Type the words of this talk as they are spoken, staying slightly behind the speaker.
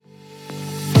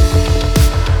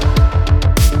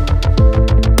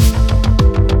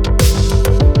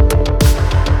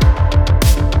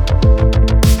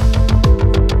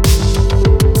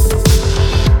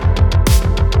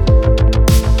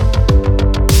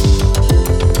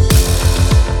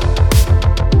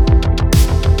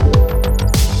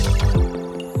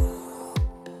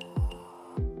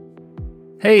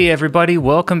Hey everybody,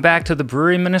 welcome back to the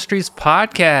Brewery Ministries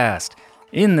podcast.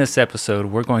 In this episode,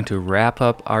 we're going to wrap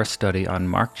up our study on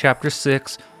Mark chapter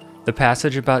 6, the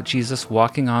passage about Jesus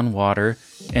walking on water,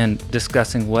 and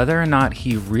discussing whether or not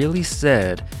he really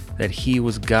said that he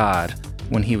was God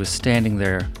when he was standing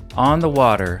there on the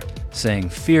water saying,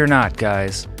 "Fear not,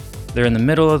 guys." They're in the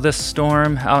middle of this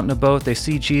storm, out in a boat, they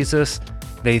see Jesus,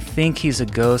 they think he's a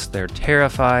ghost, they're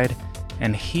terrified,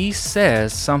 and he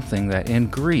says something that in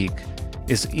Greek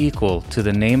is equal to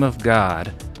the name of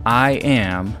God, I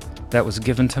am, that was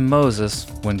given to Moses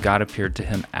when God appeared to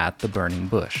him at the burning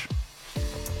bush.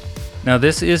 Now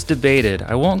this is debated.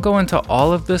 I won't go into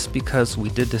all of this because we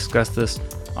did discuss this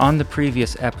on the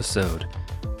previous episode,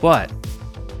 but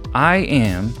I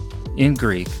am in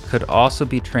Greek could also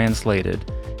be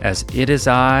translated as it is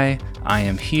I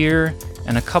am here,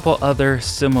 and a couple other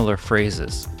similar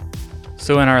phrases.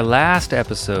 So in our last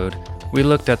episode, we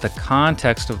looked at the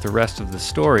context of the rest of the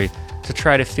story to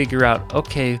try to figure out,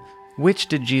 okay, which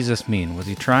did Jesus mean? Was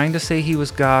he trying to say he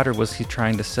was God, or was he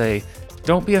trying to say,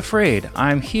 don't be afraid,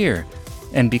 I'm here?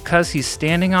 And because he's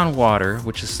standing on water,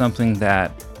 which is something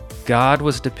that God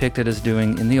was depicted as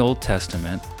doing in the Old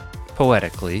Testament,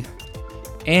 poetically,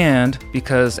 and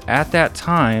because at that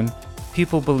time,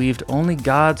 people believed only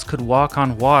gods could walk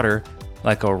on water,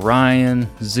 like Orion,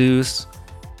 Zeus,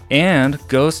 and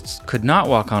ghosts could not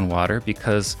walk on water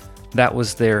because that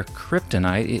was their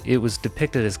kryptonite. It was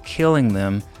depicted as killing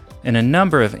them in a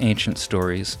number of ancient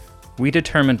stories. We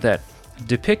determined that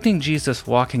depicting Jesus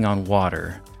walking on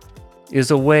water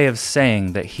is a way of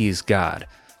saying that he's God.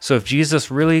 So if Jesus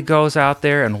really goes out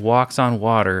there and walks on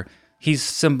water, he's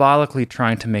symbolically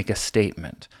trying to make a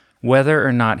statement, whether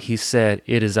or not he said,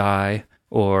 it is I,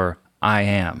 or I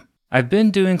am. I've been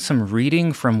doing some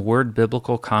reading from Word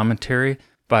Biblical Commentary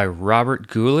by Robert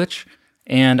Gulich,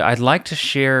 and I'd like to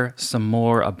share some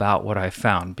more about what I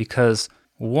found, because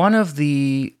one of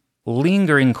the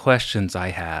lingering questions I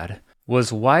had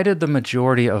was, why did the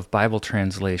majority of Bible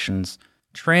translations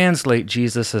translate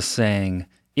Jesus as saying,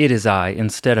 it is I,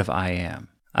 instead of I am?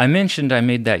 I mentioned I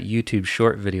made that YouTube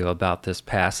short video about this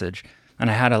passage, and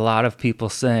I had a lot of people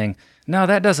saying, no,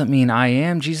 that doesn't mean I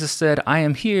am. Jesus said, I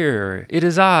am here, it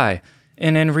is I.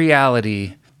 And in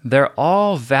reality, they're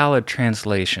all valid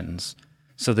translations,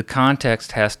 so the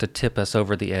context has to tip us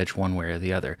over the edge one way or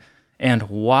the other. And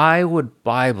why would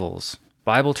Bible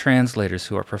translators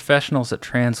who are professionals at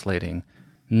translating,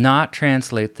 not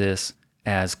translate this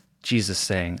as Jesus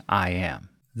saying, I am?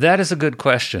 That is a good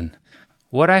question.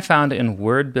 What I found in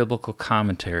Word Biblical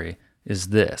Commentary is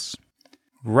this.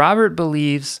 Robert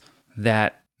believes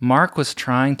that Mark was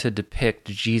trying to depict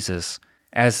Jesus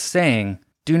as saying,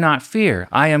 do not fear,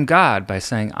 I am God, by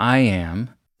saying I am,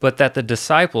 but that the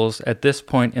disciples at this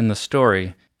point in the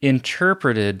story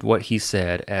interpreted what he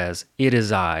said as it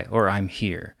is I, or I'm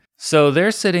here. So they're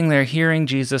sitting there hearing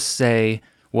Jesus say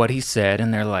what he said,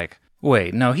 and they're like,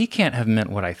 wait, no, he can't have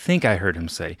meant what I think I heard him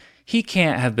say. He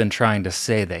can't have been trying to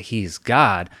say that he's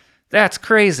God. That's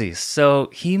crazy.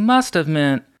 So he must have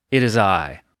meant it is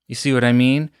I. You see what I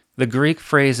mean? The Greek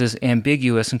phrase is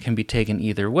ambiguous and can be taken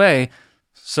either way.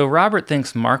 So Robert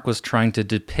thinks Mark was trying to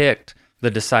depict the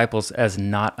disciples as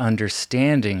not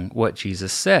understanding what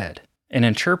Jesus said and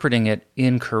interpreting it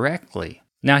incorrectly.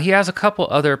 Now, he has a couple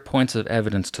other points of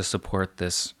evidence to support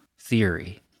this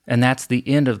theory, and that's the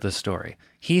end of the story.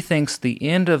 He thinks the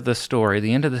end of the story,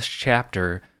 the end of this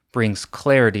chapter, brings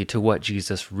clarity to what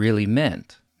Jesus really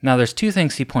meant. Now, there's two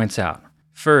things he points out.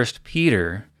 First,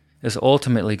 Peter is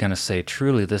ultimately going to say,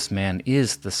 truly, this man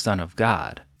is the Son of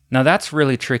God. Now that's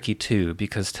really tricky too,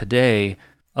 because today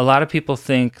a lot of people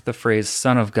think the phrase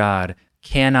Son of God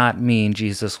cannot mean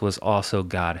Jesus was also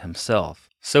God himself.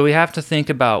 So we have to think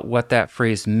about what that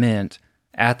phrase meant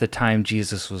at the time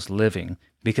Jesus was living,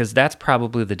 because that's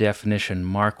probably the definition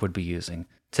Mark would be using.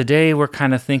 Today we're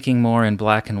kind of thinking more in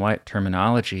black and white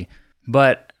terminology,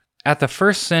 but at the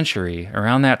first century,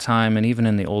 around that time and even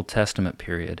in the Old Testament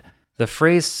period, the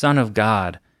phrase Son of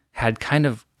God had kind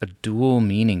of a dual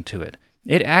meaning to it.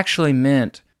 It actually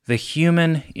meant the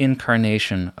human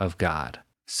incarnation of God.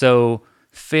 So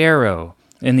Pharaoh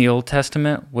in the Old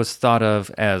Testament was thought of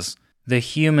as the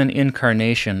human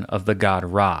incarnation of the god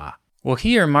Ra. Well,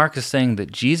 here Mark is saying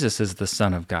that Jesus is the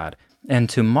Son of God. And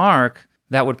to Mark,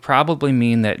 that would probably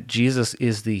mean that Jesus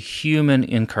is the human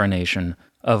incarnation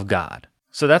of God.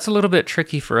 So that's a little bit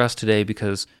tricky for us today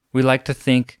because we like to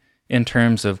think in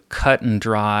terms of cut and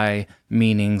dry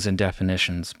meanings and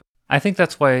definitions. I think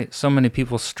that's why so many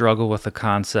people struggle with the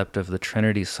concept of the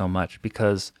Trinity so much,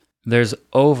 because there's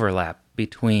overlap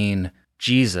between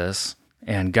Jesus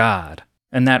and God.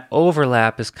 And that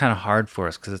overlap is kind of hard for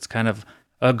us because it's kind of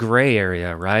a gray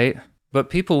area, right? But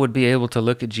people would be able to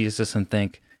look at Jesus and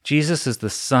think, Jesus is the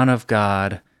Son of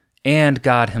God and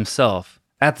God himself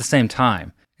at the same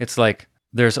time. It's like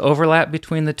there's overlap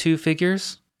between the two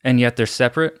figures, and yet they're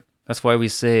separate. That's why we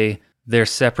say they're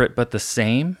separate but the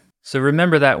same. So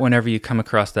remember that whenever you come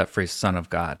across that phrase, Son of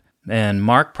God. And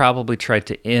Mark probably tried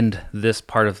to end this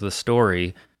part of the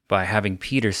story by having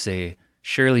Peter say,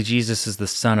 surely Jesus is the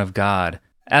Son of God,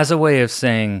 as a way of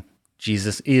saying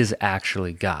Jesus is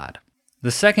actually God.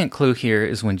 The second clue here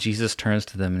is when Jesus turns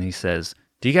to them and he says,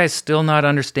 do you guys still not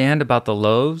understand about the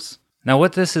loaves? Now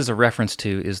what this is a reference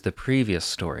to is the previous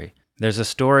story. There's a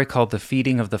story called the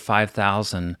feeding of the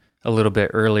 5,000 a little bit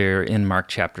earlier in Mark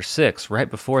chapter 6, right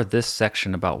before this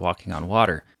section about walking on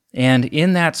water. And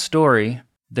in that story,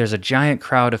 there's a giant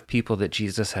crowd of people that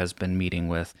Jesus has been meeting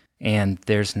with, and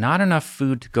there's not enough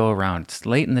food to go around. It's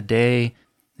late in the day,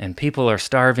 and people are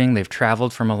starving. They've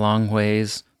traveled from a long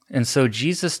ways. And so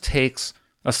Jesus takes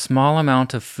a small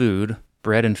amount of food,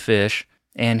 bread and fish,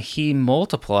 and he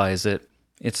multiplies it.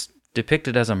 It's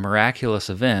depicted as a miraculous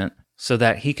event so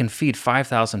that he can feed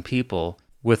 5,000 people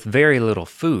with very little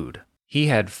food. He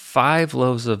had 5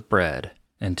 loaves of bread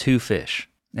and 2 fish,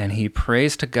 and he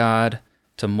prays to God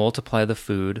to multiply the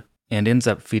food and ends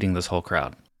up feeding this whole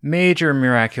crowd. Major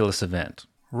miraculous event.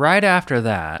 Right after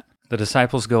that, the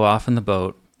disciples go off in the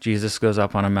boat. Jesus goes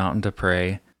up on a mountain to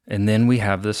pray, and then we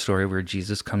have this story where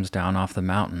Jesus comes down off the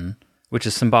mountain, which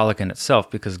is symbolic in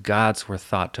itself because gods were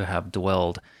thought to have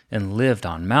dwelled and lived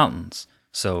on mountains.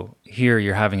 So here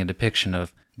you're having a depiction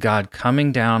of God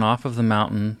coming down off of the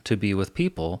mountain to be with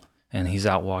people, and he's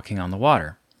out walking on the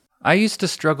water. I used to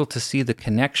struggle to see the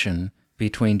connection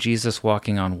between Jesus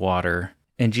walking on water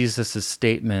and Jesus'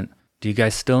 statement, do you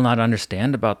guys still not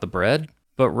understand about the bread?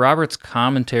 But Robert's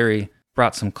commentary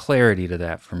brought some clarity to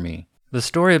that for me. The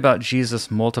story about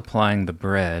Jesus multiplying the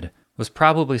bread was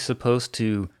probably supposed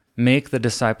to make the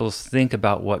disciples think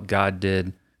about what God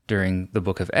did during the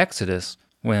book of Exodus,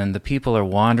 when the people are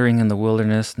wandering in the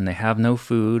wilderness and they have no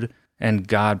food, and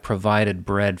God provided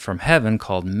bread from heaven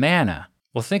called manna.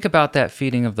 Well, think about that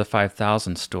feeding of the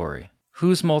 5,000 story.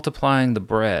 Who's multiplying the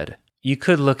bread? You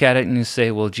could look at it and you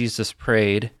say, well, Jesus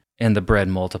prayed and the bread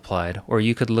multiplied. Or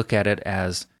you could look at it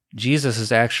as Jesus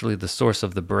is actually the source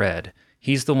of the bread.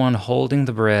 He's the one holding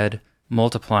the bread,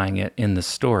 multiplying it in the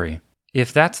story.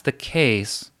 If that's the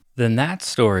case, then that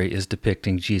story is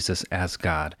depicting Jesus as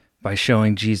God, by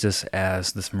showing Jesus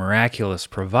as this miraculous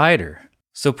provider.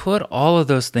 So put all of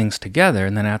those things together,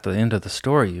 and then at the end of the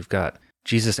story, you've got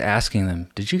Jesus asking them,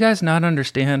 did you guys not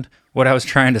understand what I was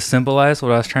trying to symbolize,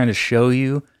 what I was trying to show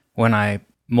you when I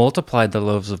multiplied the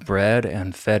loaves of bread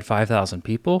and fed 5,000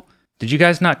 people? Did you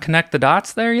guys not connect the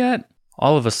dots there yet?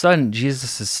 All of a sudden,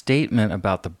 Jesus' statement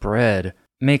about the bread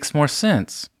makes more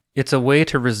sense. It's a way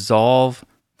to resolve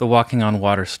the walking on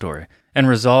water story and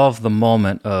resolve the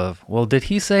moment of, well, did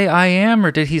he say I am,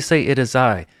 or did he say it is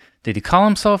I? Did he call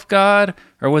himself God,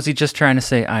 or was he just trying to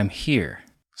say I'm here?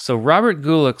 So Robert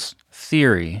Gulick's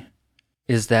theory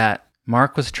is that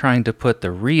Mark was trying to put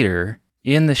the reader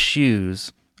in the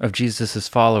shoes of Jesus'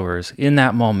 followers in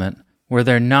that moment where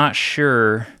they're not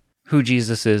sure who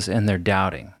Jesus is and they're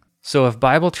doubting. So if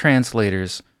Bible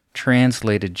translators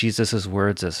translated Jesus'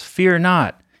 words as, fear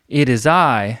not, it is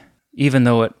I, even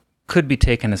though it could be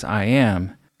taken as I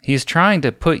am, he's trying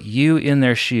to put you in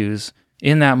their shoes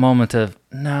in that moment of,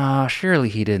 no, surely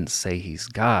he didn't say he's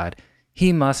God.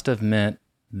 He must have meant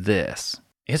this.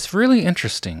 It's really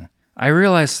interesting. I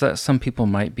realize that some people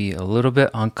might be a little bit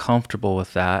uncomfortable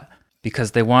with that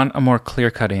because they want a more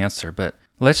clear-cut answer, but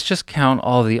let's just count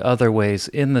all the other ways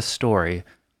in the story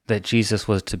that Jesus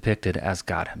was depicted as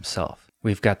God himself.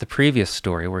 We've got the previous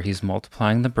story where he's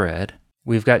multiplying the bread.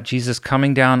 We've got Jesus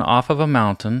coming down off of a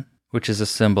mountain, which is a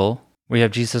symbol. We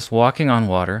have Jesus walking on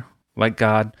water, like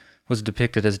God was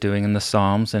depicted as doing in the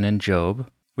Psalms and in Job.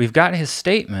 We've got his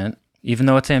statement, even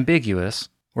though it's ambiguous,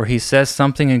 where he says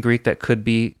something in Greek that could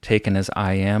be taken as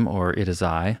I am or it is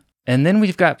I. And then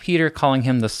we've got Peter calling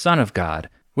him the Son of God,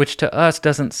 which to us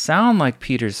doesn't sound like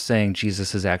Peter's saying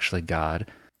Jesus is actually God,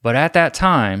 but at that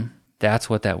time, that's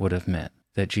what that would have meant,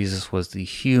 that Jesus was the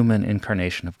human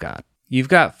incarnation of God. You've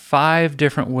got 5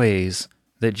 different ways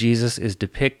that Jesus is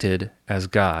depicted as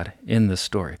God in this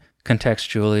story,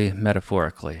 contextually,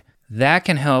 metaphorically. That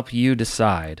can help you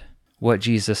decide what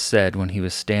Jesus said when he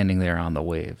was standing there on the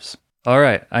waves. All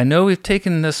right, I know we've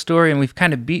taken this story and we've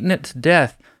kind of beaten it to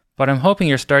death, but I'm hoping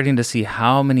you're starting to see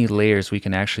how many layers we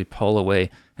can actually pull away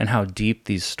and how deep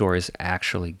these stories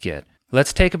actually get.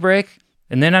 Let's take a break,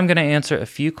 and then I'm going to answer a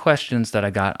few questions that I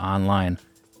got online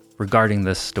regarding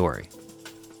this story.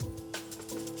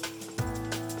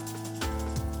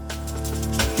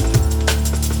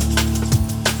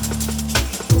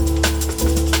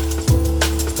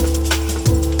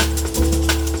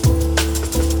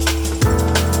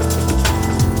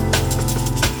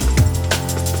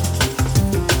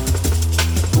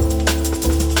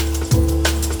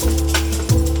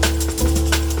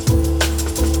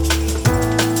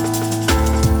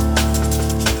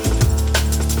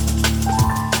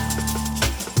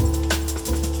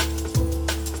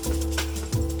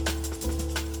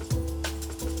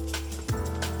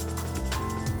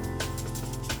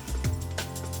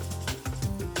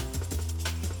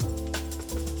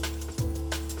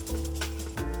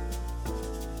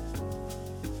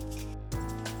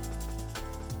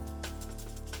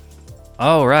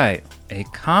 All right, a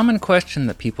common question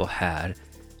that people had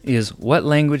is, what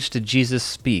language did Jesus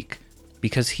speak?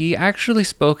 Because he actually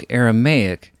spoke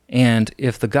Aramaic, and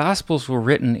if the Gospels were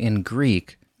written in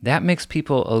Greek, that makes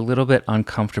people a little bit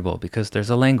uncomfortable because there's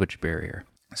a language barrier.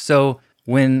 So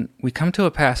when we come to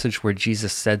a passage where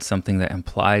Jesus said something that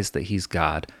implies that he's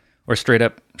God, or straight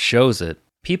up shows it,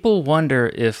 people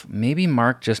wonder if maybe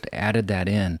Mark just added that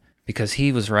in because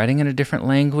he was writing in a different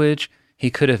language. He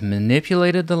could have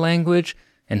manipulated the language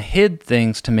and hid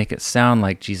things to make it sound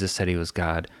like Jesus said he was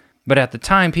God. But at the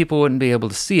time, people wouldn't be able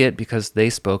to see it because they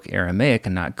spoke Aramaic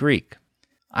and not Greek.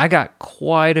 I got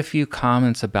quite a few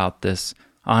comments about this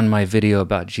on my video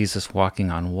about Jesus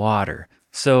walking on water,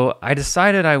 so I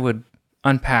decided I would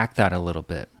unpack that a little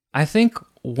bit. I think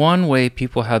one way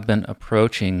people have been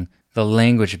approaching the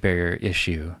language barrier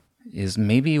issue is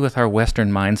maybe with our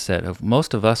Western mindset of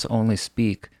most of us only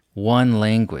speak one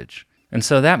language. And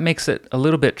so that makes it a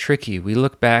little bit tricky. We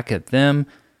look back at them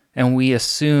and we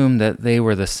assume that they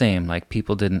were the same, like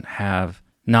people didn't have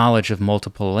knowledge of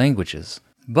multiple languages.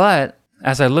 But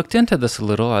as I looked into this a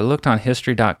little, I looked on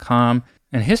History.com,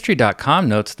 and History.com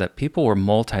notes that people were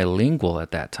multilingual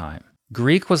at that time.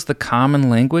 Greek was the common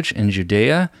language in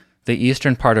Judea, the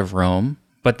eastern part of Rome,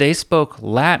 but they spoke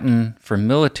Latin for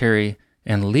military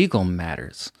and legal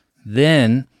matters.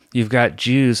 Then you've got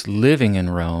Jews living in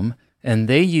Rome, and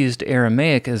they used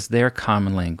Aramaic as their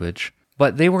common language,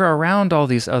 but they were around all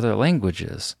these other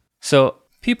languages. So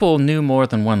people knew more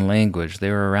than one language.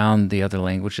 They were around the other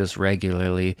languages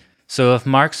regularly. So if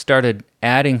Mark started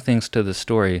adding things to the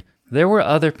story, there were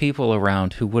other people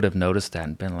around who would have noticed that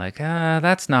and been like,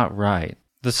 that's not right.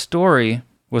 The story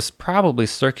was probably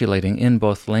circulating in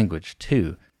both language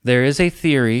too. There is a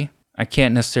theory, I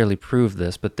can't necessarily prove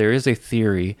this, but there is a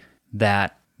theory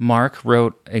that Mark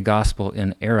wrote a gospel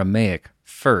in Aramaic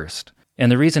first.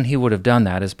 And the reason he would have done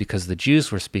that is because the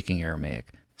Jews were speaking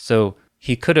Aramaic. So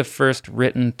he could have first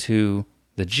written to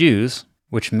the Jews,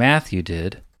 which Matthew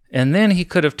did, and then he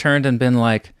could have turned and been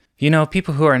like,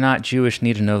 people who are not Jewish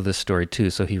need to know this story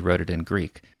too, so he wrote it in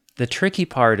Greek. The tricky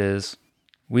part is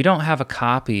we don't have a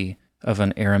copy of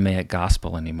an Aramaic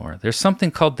gospel anymore. There's something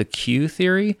called the Q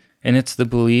theory, and it's the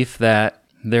belief that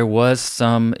there was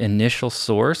some initial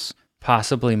source,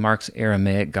 possibly Mark's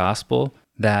Aramaic gospel,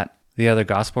 that the other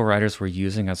gospel writers were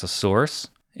using as a source.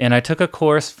 And I took a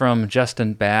course from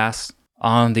Justin Bass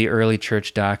on the early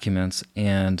church documents,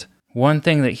 and one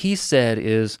thing that he said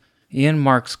is in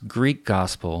Mark's Greek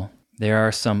gospel, there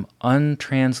are some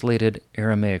untranslated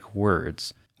Aramaic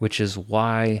words, which is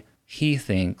why he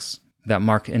thinks that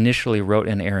Mark initially wrote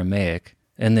in Aramaic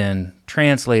and then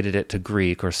translated it to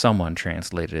Greek, or someone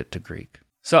translated it to Greek.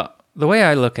 So the way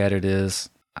I look at it is,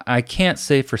 I can't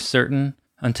say for certain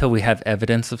until we have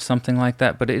evidence of something like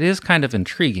that, but it is kind of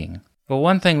intriguing. But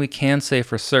one thing we can say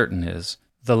for certain is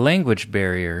the language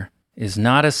barrier is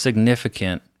not as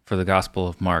significant for the Gospel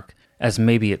of Mark as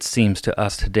maybe it seems to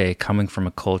us today, coming from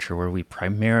a culture where we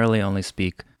primarily only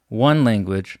speak one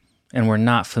language and we're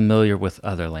not familiar with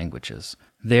other languages.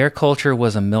 Their culture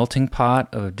was a melting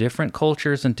pot of different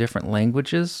cultures and different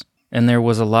languages, and there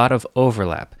was a lot of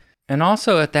overlap. And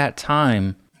also at that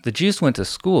time, the Jews went to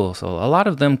school, so a lot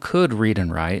of them could read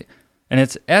and write, and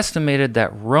it's estimated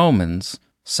that Romans,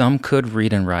 some could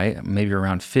read and write, maybe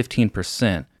around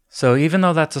 15%. So even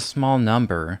though that's a small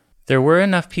number, there were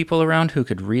enough people around who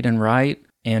could read and write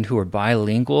and who were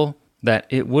bilingual that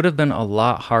it would have been a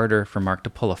lot harder for Mark to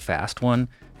pull a fast one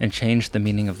and change the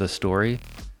meaning of the story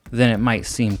than it might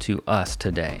seem to us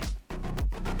today.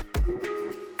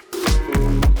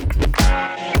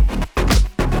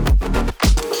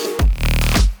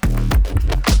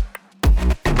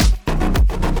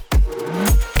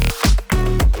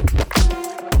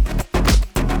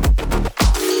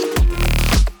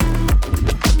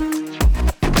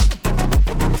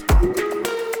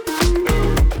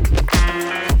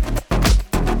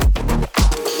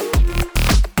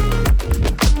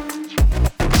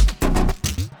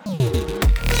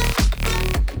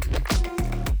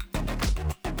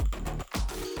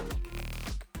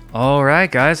 All right,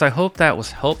 guys, I hope that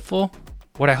was helpful.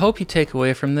 What I hope you take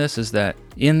away from this is that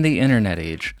in the internet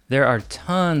age, there are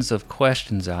tons of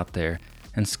questions out there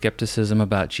and skepticism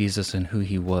about Jesus and who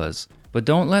he was. But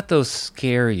don't let those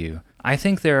scare you. I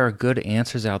think there are good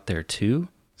answers out there too.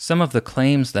 Some of the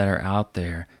claims that are out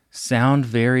there sound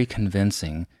very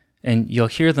convincing, and you'll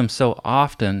hear them so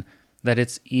often that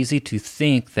it's easy to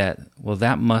think that, well,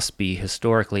 that must be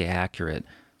historically accurate,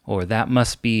 or that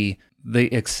must be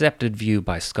the accepted view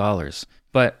by scholars.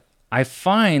 But I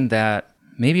find that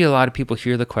maybe a lot of people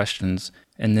hear the questions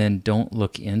and then don't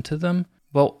look into them.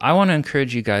 Well, I want to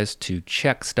encourage you guys to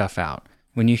check stuff out.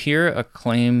 When you hear a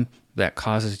claim that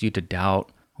causes you to doubt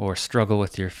or struggle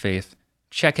with your faith,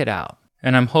 check it out.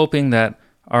 And I'm hoping that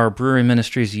our Brewery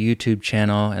Ministries YouTube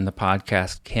channel and the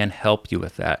podcast can help you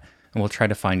with that, and we'll try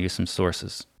to find you some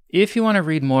sources. If you want to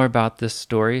read more about this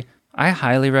story, I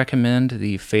highly recommend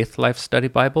the Faith Life Study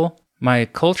Bible. My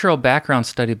Cultural Background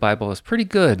Study Bible is pretty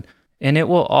good, and it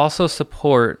will also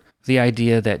support the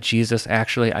idea that Jesus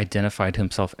actually identified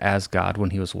himself as God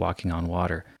when he was walking on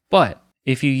water. But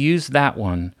if you use that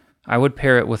one, I would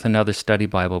pair it with another study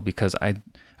Bible because I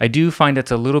do find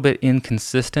it's a little bit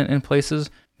inconsistent in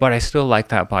places, but I still like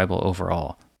that Bible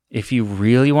overall. If you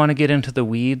really want to get into the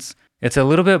weeds, it's a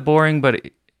little bit boring,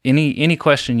 but any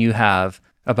question you have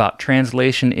about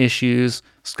translation issues,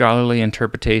 scholarly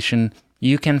interpretation,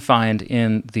 you can find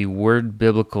in the Word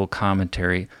Biblical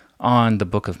Commentary on the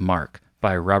Book of Mark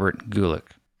by Robert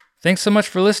Gulick. Thanks so much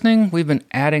for listening. We've been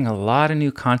adding a lot of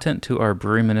new content to our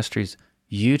Brewery Ministries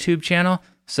YouTube channel,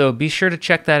 so be sure to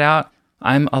check that out.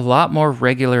 I'm a lot more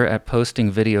regular at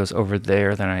posting videos over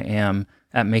there than I am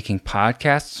at making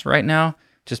podcasts right now,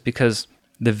 just because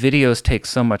the videos take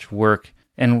so much work,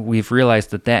 and we've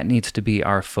realized that needs to be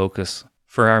our focus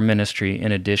for our ministry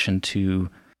in addition to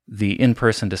the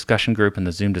in-person discussion group and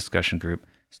the Zoom discussion group.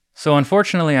 So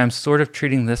unfortunately, I'm sort of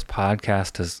treating this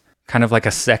podcast as kind of like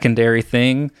a secondary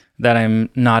thing that I'm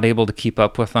not able to keep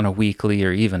up with on a weekly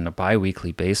or even a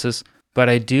bi-weekly basis. But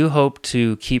I do hope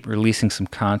to keep releasing some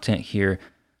content here.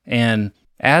 And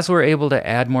as we're able to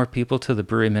add more people to the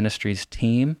Brewery Ministries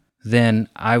team, then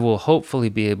I will hopefully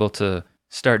be able to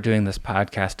start doing this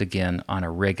podcast again on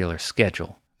a regular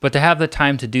schedule. But to have the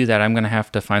time to do that, I'm going to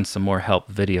have to find some more help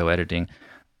video editing.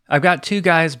 I've got two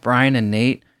guys, Brian and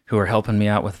Nate, who are helping me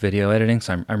out with video editing,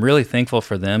 so I'm really thankful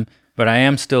for them. But I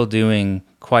am still doing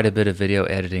quite a bit of video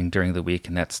editing during the week,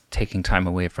 and that's taking time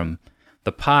away from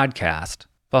the podcast.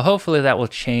 But hopefully that will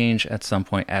change at some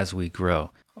point as we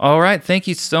grow. All right, thank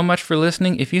you so much for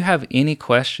listening. If you have any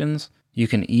questions, you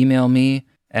can email me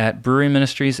at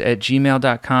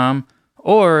breweryministries@gmail.com,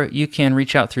 or you can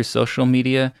reach out through social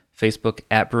media, Facebook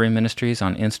at Brewery Ministries,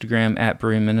 on Instagram at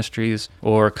Brewery Ministries,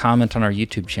 or comment on our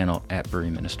YouTube channel at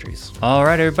Brewery Ministries. All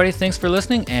right, everybody, thanks for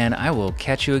listening, and I will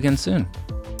catch you again soon.